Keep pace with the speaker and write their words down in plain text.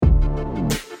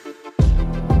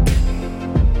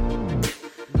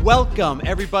Welcome,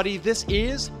 everybody. This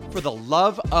is For the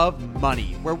Love of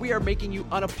Money, where we are making you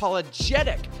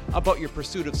unapologetic about your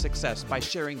pursuit of success by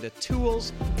sharing the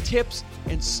tools, tips,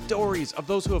 and stories of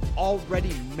those who have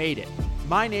already made it.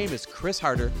 My name is Chris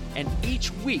Harder, and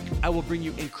each week I will bring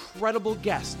you incredible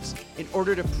guests in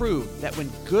order to prove that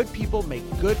when good people make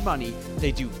good money,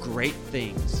 they do great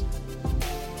things.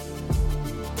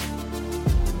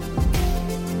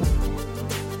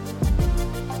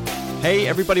 Hey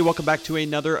everybody, welcome back to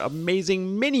another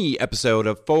amazing mini episode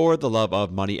of For the Love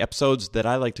of Money, episodes that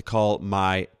I like to call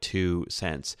my 2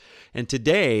 cents. And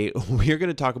today we're going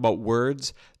to talk about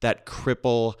words that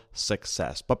cripple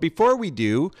success. But before we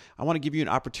do, I want to give you an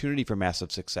opportunity for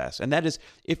massive success. And that is,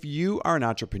 if you are an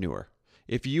entrepreneur,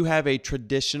 if you have a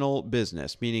traditional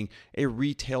business, meaning a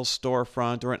retail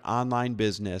storefront or an online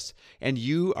business, and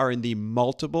you are in the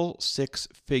multiple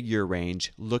six-figure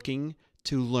range looking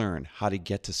to learn how to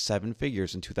get to 7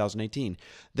 figures in 2018,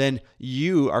 then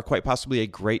you are quite possibly a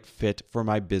great fit for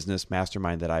my business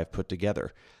mastermind that I have put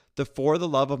together. The For the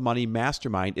Love of Money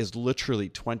mastermind is literally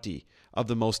 20 of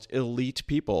the most elite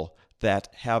people that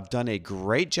have done a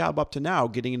great job up to now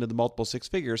getting into the multiple 6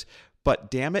 figures, but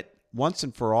damn it, once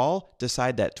and for all,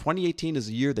 decide that 2018 is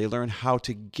the year they learn how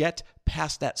to get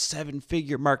past that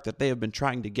 7-figure mark that they have been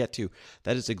trying to get to.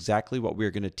 That is exactly what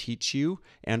we're going to teach you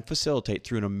and facilitate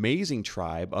through an amazing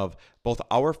tribe of both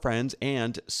our friends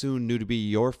and soon new to be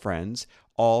your friends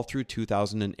all through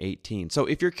 2018. So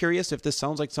if you're curious if this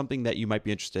sounds like something that you might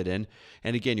be interested in,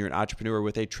 and again, you're an entrepreneur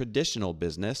with a traditional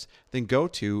business, then go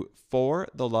to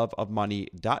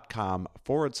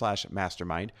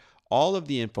fortheloveofmoney.com/mastermind. All of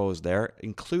the info is there,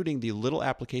 including the little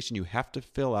application you have to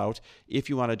fill out if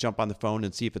you want to jump on the phone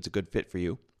and see if it's a good fit for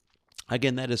you.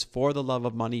 Again, that is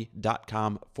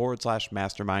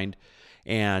fortheloveofmoney.com/mastermind.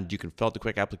 And you can fill out the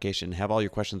quick application, have all your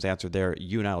questions answered there.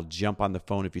 You and I will jump on the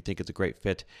phone if you think it's a great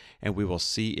fit, and we will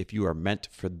see if you are meant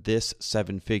for this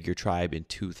 7-figure tribe in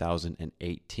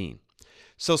 2018.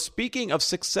 So speaking of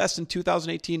success in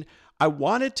 2018, I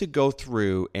wanted to go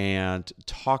through and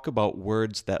talk about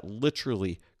words that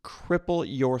literally cripple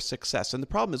your success. And the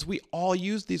problem is we all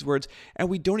use these words and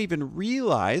we don't even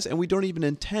realize and we don't even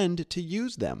intend to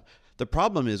use them. The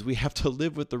problem is we have to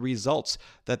live with the results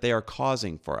that they are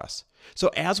causing for us. So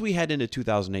as we head into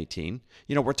 2018,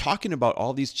 we're talking about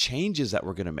all these changes that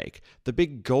we're going to make, the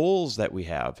big goals that we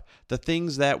have, the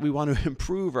things that we want to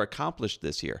improve or accomplish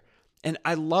this year. And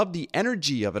I love the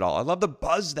energy of it all. I love the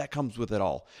buzz that comes with it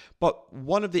all. But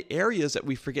one of the areas that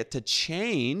we forget to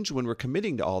change when we're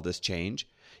committing to all this change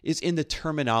is in the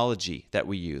terminology that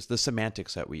we use, the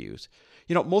semantics that we use.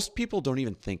 Most people don't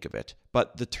even think of it,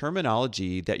 but the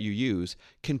terminology that you use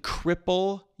can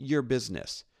cripple your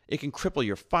business. It can cripple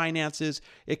your finances.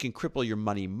 It can cripple your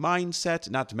money mindset,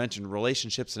 not to mention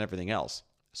relationships and everything else.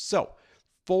 So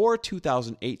for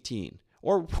 2018,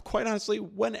 or quite honestly,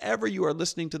 whenever you are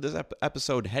listening to this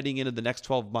episode heading into the next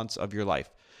 12 months of your life,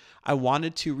 I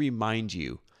wanted to remind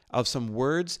you of some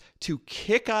words to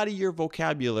kick out of your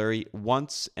vocabulary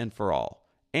once and for all.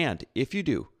 And if you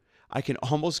do, I can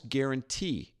almost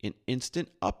guarantee an instant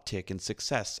uptick in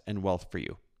success and wealth for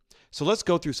you. So let's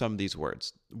go through some of these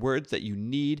words that you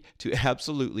need to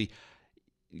absolutely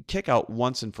kick out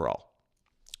once and for all.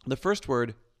 The first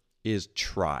word is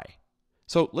try.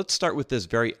 So let's start with this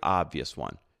very obvious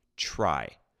one,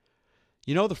 try.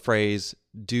 You know the phrase,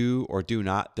 do or do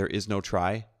not, there is no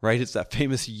try, right? It's that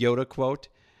famous Yoda quote.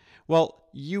 Well,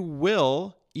 you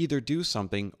will either do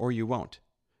something or you won't.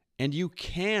 And you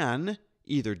can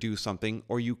either do something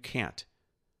or you can't.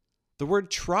 The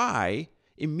word try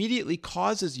immediately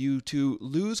causes you to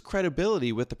lose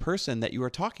credibility with the person that you are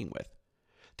talking with.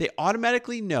 They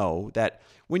automatically know that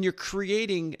when you're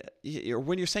creating, or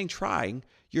when you're saying trying,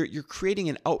 you're creating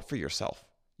an out for yourself.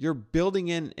 You're building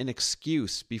in an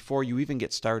excuse before you even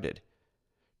get started.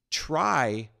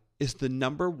 Try is the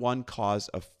number one cause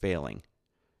of failing.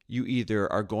 You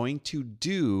either are going to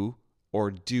do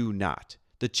or do not.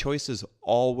 The choice is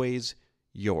always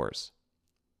yours.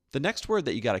 The next word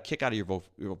that you got to kick out of your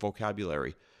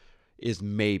vocabulary is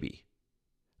maybe.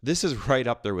 This is right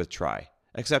up there with try,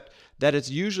 except that it's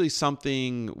usually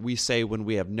something we say when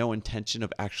we have no intention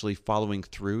of actually following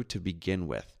through to begin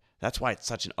with. That's why it's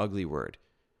such an ugly word.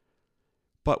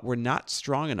 But we're not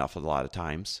strong enough a lot of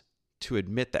times to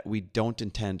admit that we don't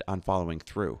intend on following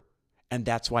through. And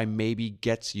that's why maybe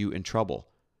gets you in trouble.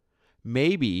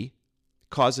 Maybe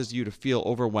causes you to feel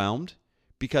overwhelmed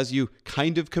because you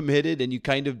kind of committed and you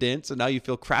kind of didn't. So now you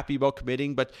feel crappy about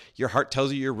committing, but your heart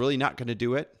tells you you're really not going to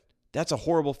do it. That's a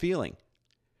horrible feeling.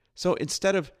 So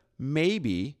instead of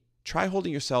maybe, try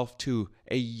holding yourself to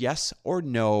a yes or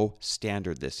no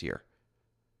standard this year.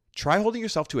 Try holding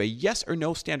yourself to a yes or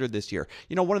no standard this year.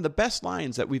 One of the best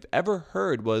lines that we've ever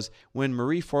heard was when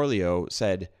Marie Forleo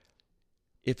said,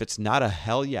 "If it's not a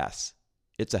hell yes,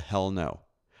 it's a hell no."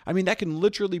 I mean, that can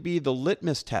literally be the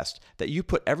litmus test that you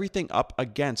put everything up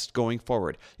against going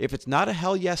forward. If it's not a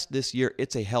hell yes this year,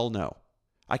 it's a hell no.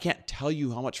 I can't tell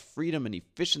you how much freedom and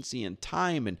efficiency and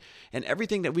time and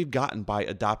everything that we've gotten by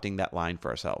adopting that line for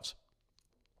ourselves.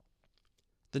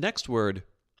 The next word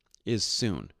is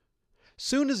soon.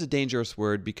 Soon is a dangerous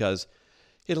word because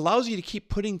it allows you to keep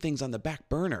putting things on the back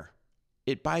burner.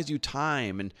 It buys you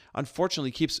time and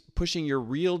unfortunately keeps pushing your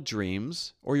real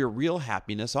dreams or your real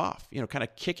happiness off, kind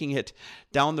of kicking it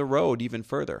down the road even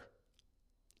further.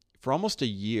 For almost a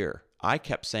year, I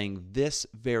kept saying this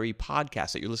very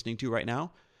podcast that you're listening to right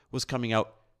now was coming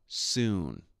out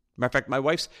soon. Matter of fact, my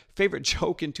wife's favorite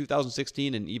joke in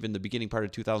 2016 and even the beginning part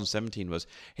of 2017 was,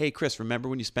 "Hey, Chris, remember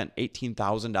when you spent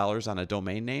 $18,000 on a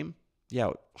domain name?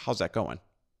 Yeah, how's that going?"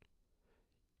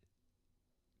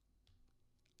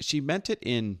 She meant it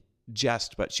in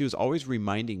jest, but she was always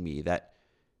reminding me that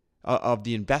of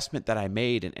the investment that I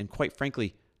made and quite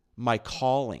frankly, my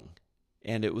calling.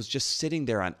 And it was just sitting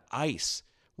there on ice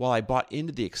while I bought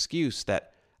into the excuse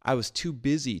that I was too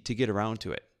busy to get around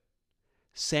to it.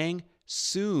 Saying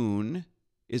soon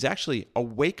is actually a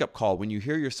wake-up call when you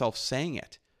hear yourself saying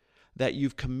it, that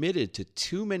you've committed to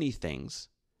too many things,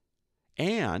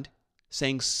 and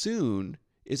saying soon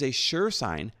is a sure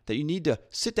sign that you need to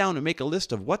sit down and make a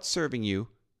list of what's serving you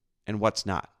and what's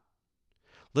not.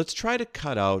 Let's try to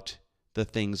cut out the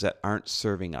things that aren't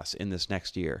serving us in this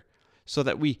next year so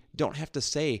that we don't have to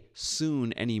say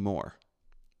soon anymore.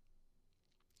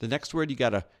 The next word you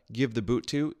got to give the boot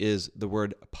to is the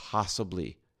word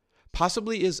possibly.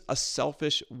 Possibly is a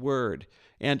selfish word.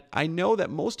 And I know that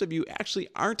most of you actually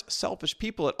aren't selfish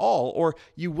people at all, or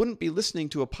you wouldn't be listening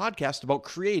to a podcast about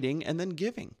creating and then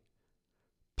giving.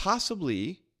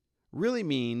 Possibly really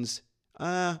means,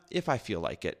 if I feel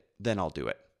like it, then I'll do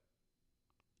it.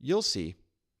 You'll see.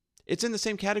 It's in the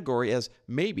same category as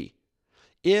maybe.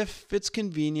 If it's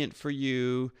convenient for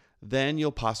you, then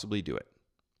you'll possibly do it.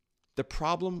 The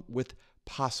problem with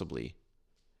possibly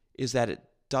is that it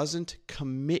doesn't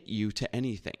commit you to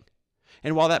anything.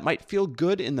 And while that might feel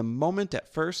good in the moment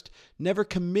at first, never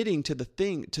committing to the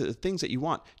things that you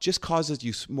want just causes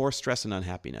you more stress and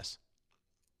unhappiness.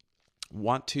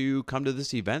 Want to come to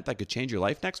this event that could change your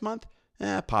life next month?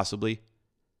 Possibly.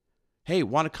 Hey,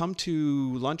 want to come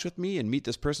to lunch with me and meet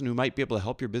this person who might be able to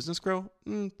help your business grow?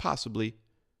 Possibly.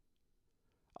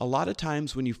 A lot of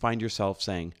times when you find yourself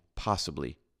saying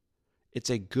possibly, it's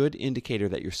a good indicator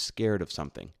that you're scared of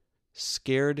something.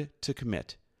 Scared to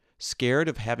commit. Scared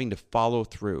of having to follow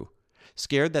through.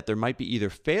 Scared that there might be either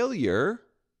failure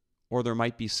or there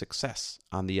might be success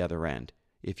on the other end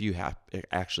if you have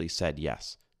actually said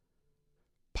yes.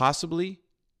 Possibly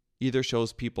either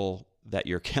shows people that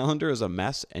your calendar is a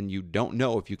mess and you don't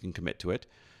know if you can commit to it,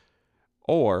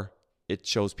 or it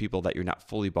shows people that you're not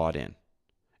fully bought in.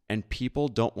 And people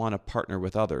don't want to partner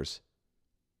with others.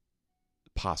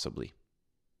 Possibly.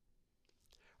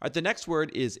 All right, the next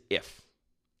word is if.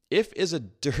 If is a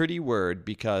dirty word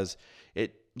because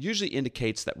it usually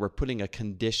indicates that we're putting a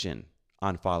condition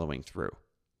on following through.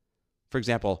 For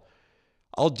example,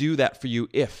 I'll do that for you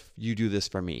if you do this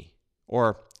for me.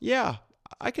 Or, yeah,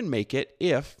 I can make it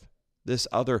if this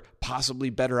other possibly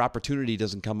better opportunity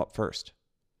doesn't come up first.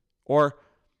 Or,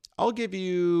 I'll give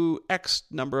you X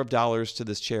number of dollars to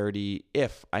this charity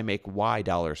if I make Y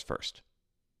dollars first.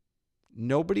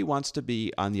 Nobody wants to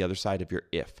be on the other side of your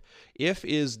if. If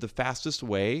is the fastest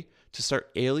way to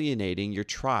start alienating your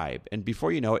tribe. And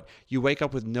before you know it, you wake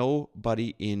up with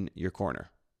nobody in your corner.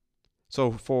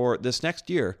 So for this next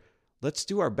year, let's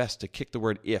do our best to kick the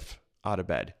word if out of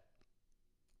bed.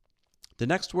 The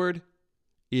next word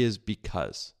is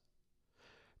because.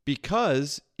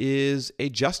 Because is a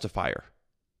justifier.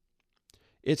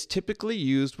 It's typically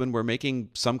used when we're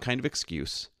making some kind of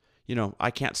excuse.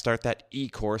 I can't start that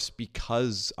e-course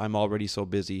because I'm already so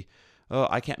busy. Oh,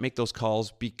 I can't make those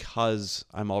calls because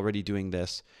I'm already doing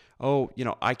this. Oh,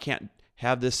 I can't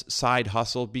have this side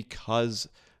hustle because,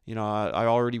 I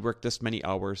already worked this many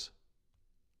hours.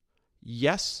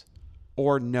 Yes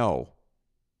or no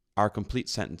are complete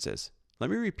sentences. Let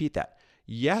me repeat that.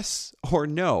 Yes or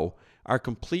no are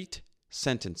complete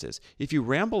sentences. If you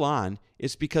ramble on,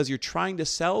 it's because you're trying to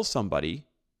sell somebody,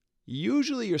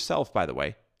 usually yourself, by the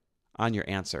way, on your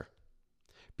answer.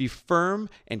 Be firm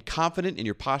and confident in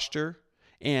your posture,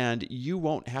 and you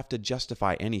won't have to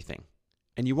justify anything.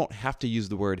 And you won't have to use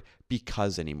the word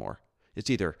because anymore. It's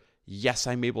either yes,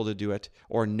 I'm able to do it,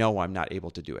 or no, I'm not able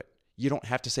to do it. You don't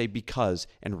have to say because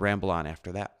and ramble on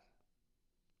after that.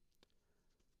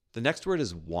 The next word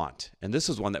is want. And this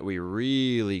is one that we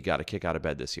really got to kick out of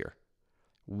bed this year.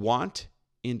 Want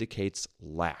indicates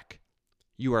lack.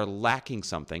 You are lacking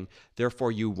something,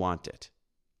 therefore you want it.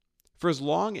 For as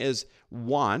long as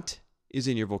want is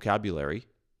in your vocabulary,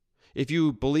 if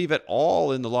you believe at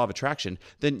all in the law of attraction,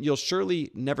 then you'll surely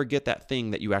never get that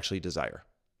thing that you actually desire.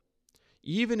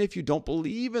 Even if you don't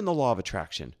believe in the law of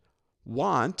attraction,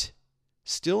 want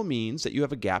still means that you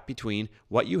have a gap between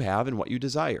what you have and what you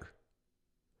desire.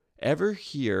 Ever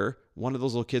hear one of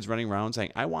those little kids running around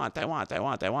saying, I want, I want, I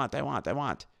want, I want, I want, I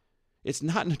want? It's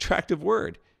not an attractive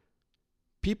word.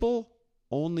 People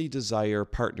only desire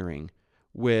partnering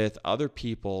with other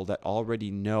people that already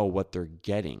know what they're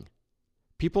getting.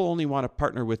 People only want to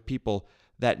partner with people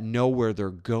that know where they're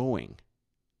going.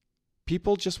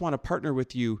 People just want to partner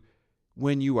with you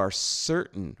when you are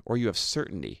certain or you have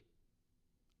certainty.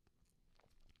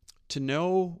 To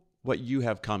know what you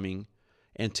have coming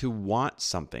and to want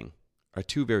something are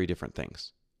two very different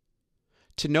things.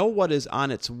 To know what is on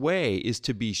its way is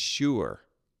to be sure,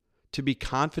 to be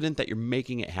confident that you're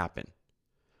making it happen.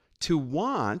 To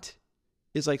want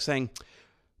is like saying,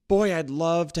 boy, I'd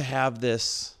love to have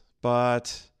this,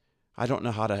 but I don't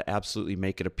know how to absolutely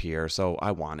make it appear, so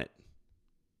I want it.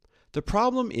 The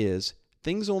problem is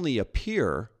things only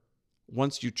appear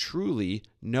once you truly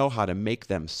know how to make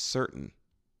them certain.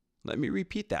 Let me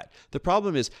repeat that. The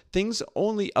problem is things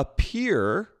only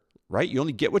appear, right? You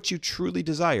only get what you truly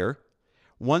desire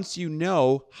once you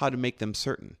know how to make them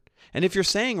certain. And if you're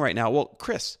saying right now, well,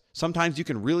 Chris, sometimes you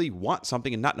can really want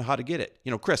something and not know how to get it.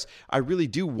 Chris, I really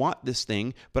do want this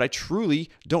thing, but I truly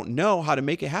don't know how to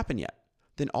make it happen yet.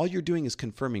 Then all you're doing is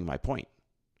confirming my point.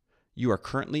 You are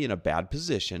currently in a bad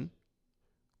position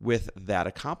with that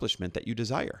accomplishment that you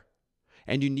desire.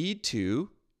 And you need to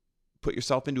put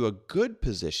yourself into a good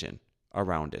position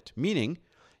around it, meaning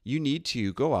you need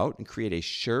to go out and create a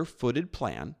sure-footed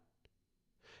plan.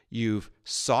 You've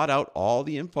sought out all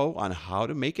the info on how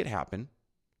to make it happen.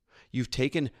 You've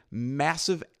taken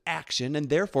massive action, and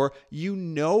therefore you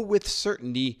know with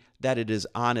certainty that it is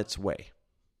on its way.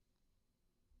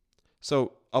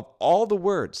 So, of all the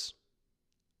words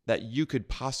that you could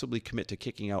possibly commit to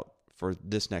kicking out for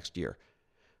this next year,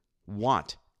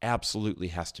 want absolutely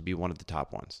has to be one of the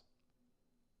top ones.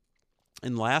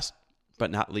 And last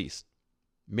but not least,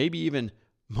 maybe even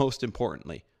most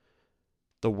importantly,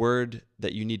 the word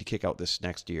that you need to kick out this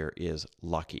next year is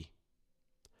lucky.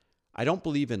 I don't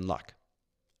believe in luck.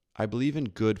 I believe in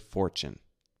good fortune.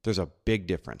 There's a big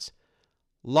difference.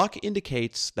 Luck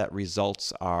indicates that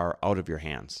results are out of your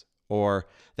hands or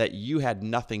that you had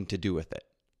nothing to do with it.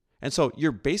 And so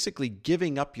you're basically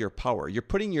giving up your power. You're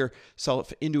putting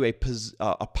yourself into a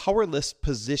powerless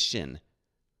position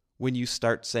when you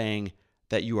start saying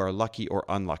that you are lucky or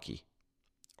unlucky,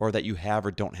 or that you have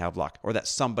or don't have luck, or that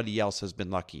somebody else has been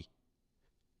lucky.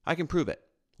 I can prove it.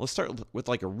 Let's start with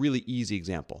like a really easy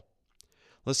example.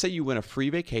 Let's say you win a free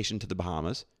vacation to the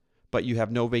Bahamas, but you have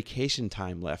no vacation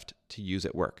time left to use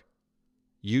at work.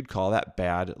 You'd call that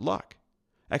bad luck.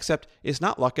 Except it's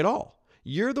not luck at all.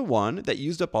 You're the one that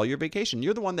used up all your vacation.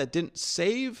 You're the one that didn't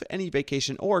save any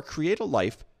vacation or create a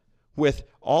life with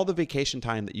all the vacation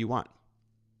time that you want.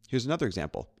 Here's another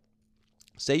example.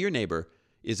 Say your neighbor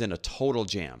is in a total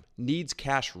jam, needs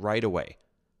cash right away.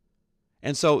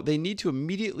 And so they need to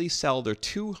immediately sell their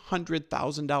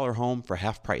 $200,000 home for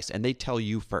half price, and they tell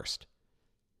you first.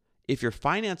 If your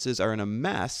finances are in a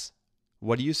mess,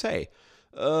 what do you say?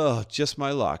 Oh, just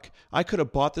my luck. I could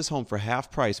have bought this home for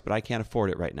half price, but I can't afford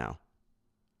it right now.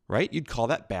 Right? You'd call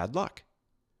that bad luck.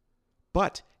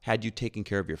 But had you taken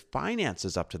care of your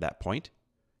finances up to that point,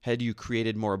 had you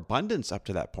created more abundance up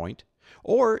to that point,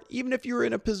 or even if you were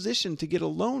in a position to get a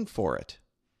loan for it,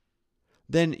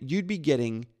 then you'd be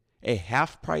getting a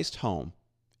half-priced home,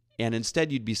 and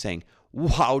instead you'd be saying,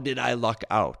 wow, did I luck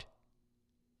out?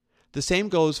 The same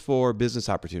goes for business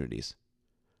opportunities.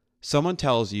 Someone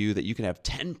tells you that you can have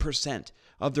 10%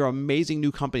 of their amazing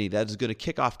new company that is going to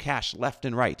kick off cash left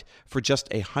and right for just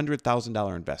a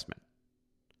 $100,000 investment.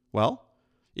 Well,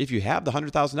 if you have the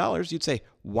 $100,000, you'd say,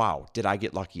 wow, did I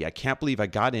get lucky? I can't believe I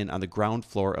got in on the ground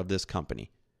floor of this company.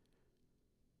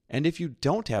 And if you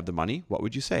don't have the money, what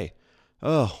would you say?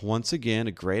 Oh, once again,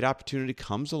 a great opportunity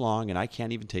comes along and I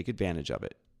can't even take advantage of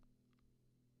it.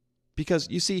 Because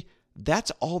you see,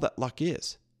 that's all that luck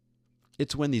is.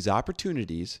 It's when these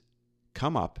opportunities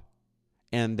come up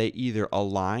and they either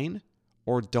align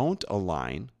or don't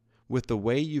align with the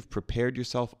way you've prepared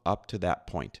yourself up to that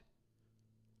point.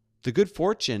 The good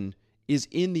fortune is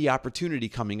in the opportunity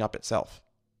coming up itself.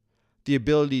 The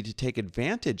ability to take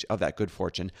advantage of that good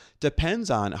fortune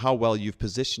depends on how well you've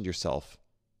positioned yourself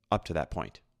up to that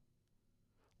point.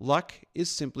 Luck is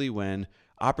simply when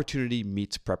opportunity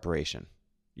meets preparation.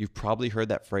 You've probably heard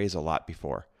that phrase a lot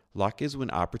before. Luck is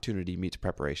when opportunity meets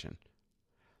preparation.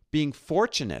 Being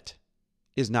fortunate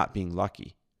is not being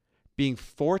lucky. Being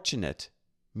fortunate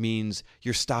means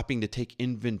you're stopping to take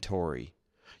inventory.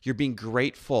 You're being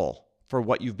grateful for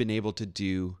what you've been able to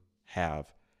do,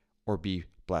 have, or be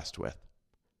blessed with.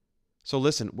 So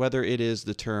listen, whether it is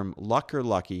the term luck or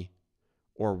lucky,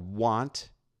 or want,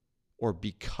 or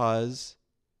because,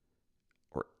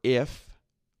 or if,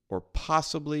 or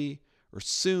possibly, or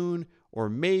soon, or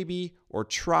maybe, or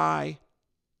try,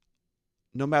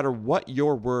 no matter what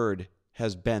your word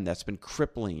has been that's been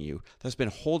crippling you, that's been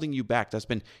holding you back, that's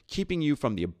been keeping you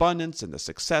from the abundance and the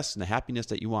success and the happiness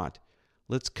that you want,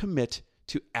 let's commit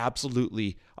to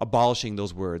absolutely abolishing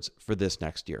those words for this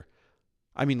next year.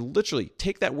 I mean, literally,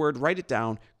 take that word, write it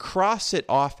down, cross it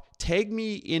off, tag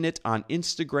me in it on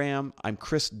Instagram. I'm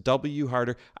Chris W.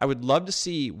 Harder. I would love to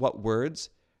see what words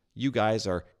you guys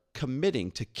are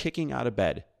committing to kicking out of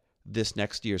bed this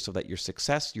next year so that your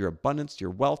success, your abundance,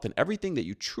 your wealth, and everything that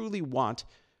you truly want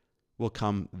will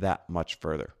come that much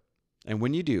further. And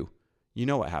when you do, you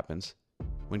know what happens.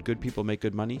 When good people make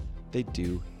good money, they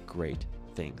do great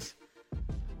things.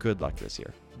 Good luck this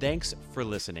year. Thanks for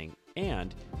listening.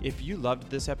 And if you loved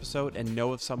this episode and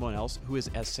know of someone else who is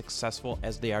as successful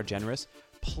as they are generous,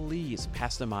 please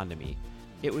pass them on to me.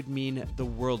 It would mean the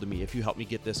world to me if you help me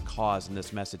get this cause and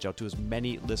this message out to as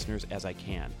many listeners as I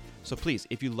can. So please,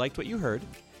 if you liked what you heard,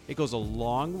 it goes a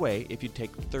long way if you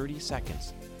take 30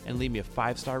 seconds and leave me a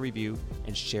 5-star review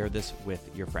and share this with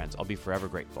your friends. I'll be forever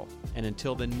grateful. And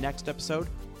until the next episode,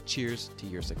 cheers to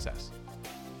your success.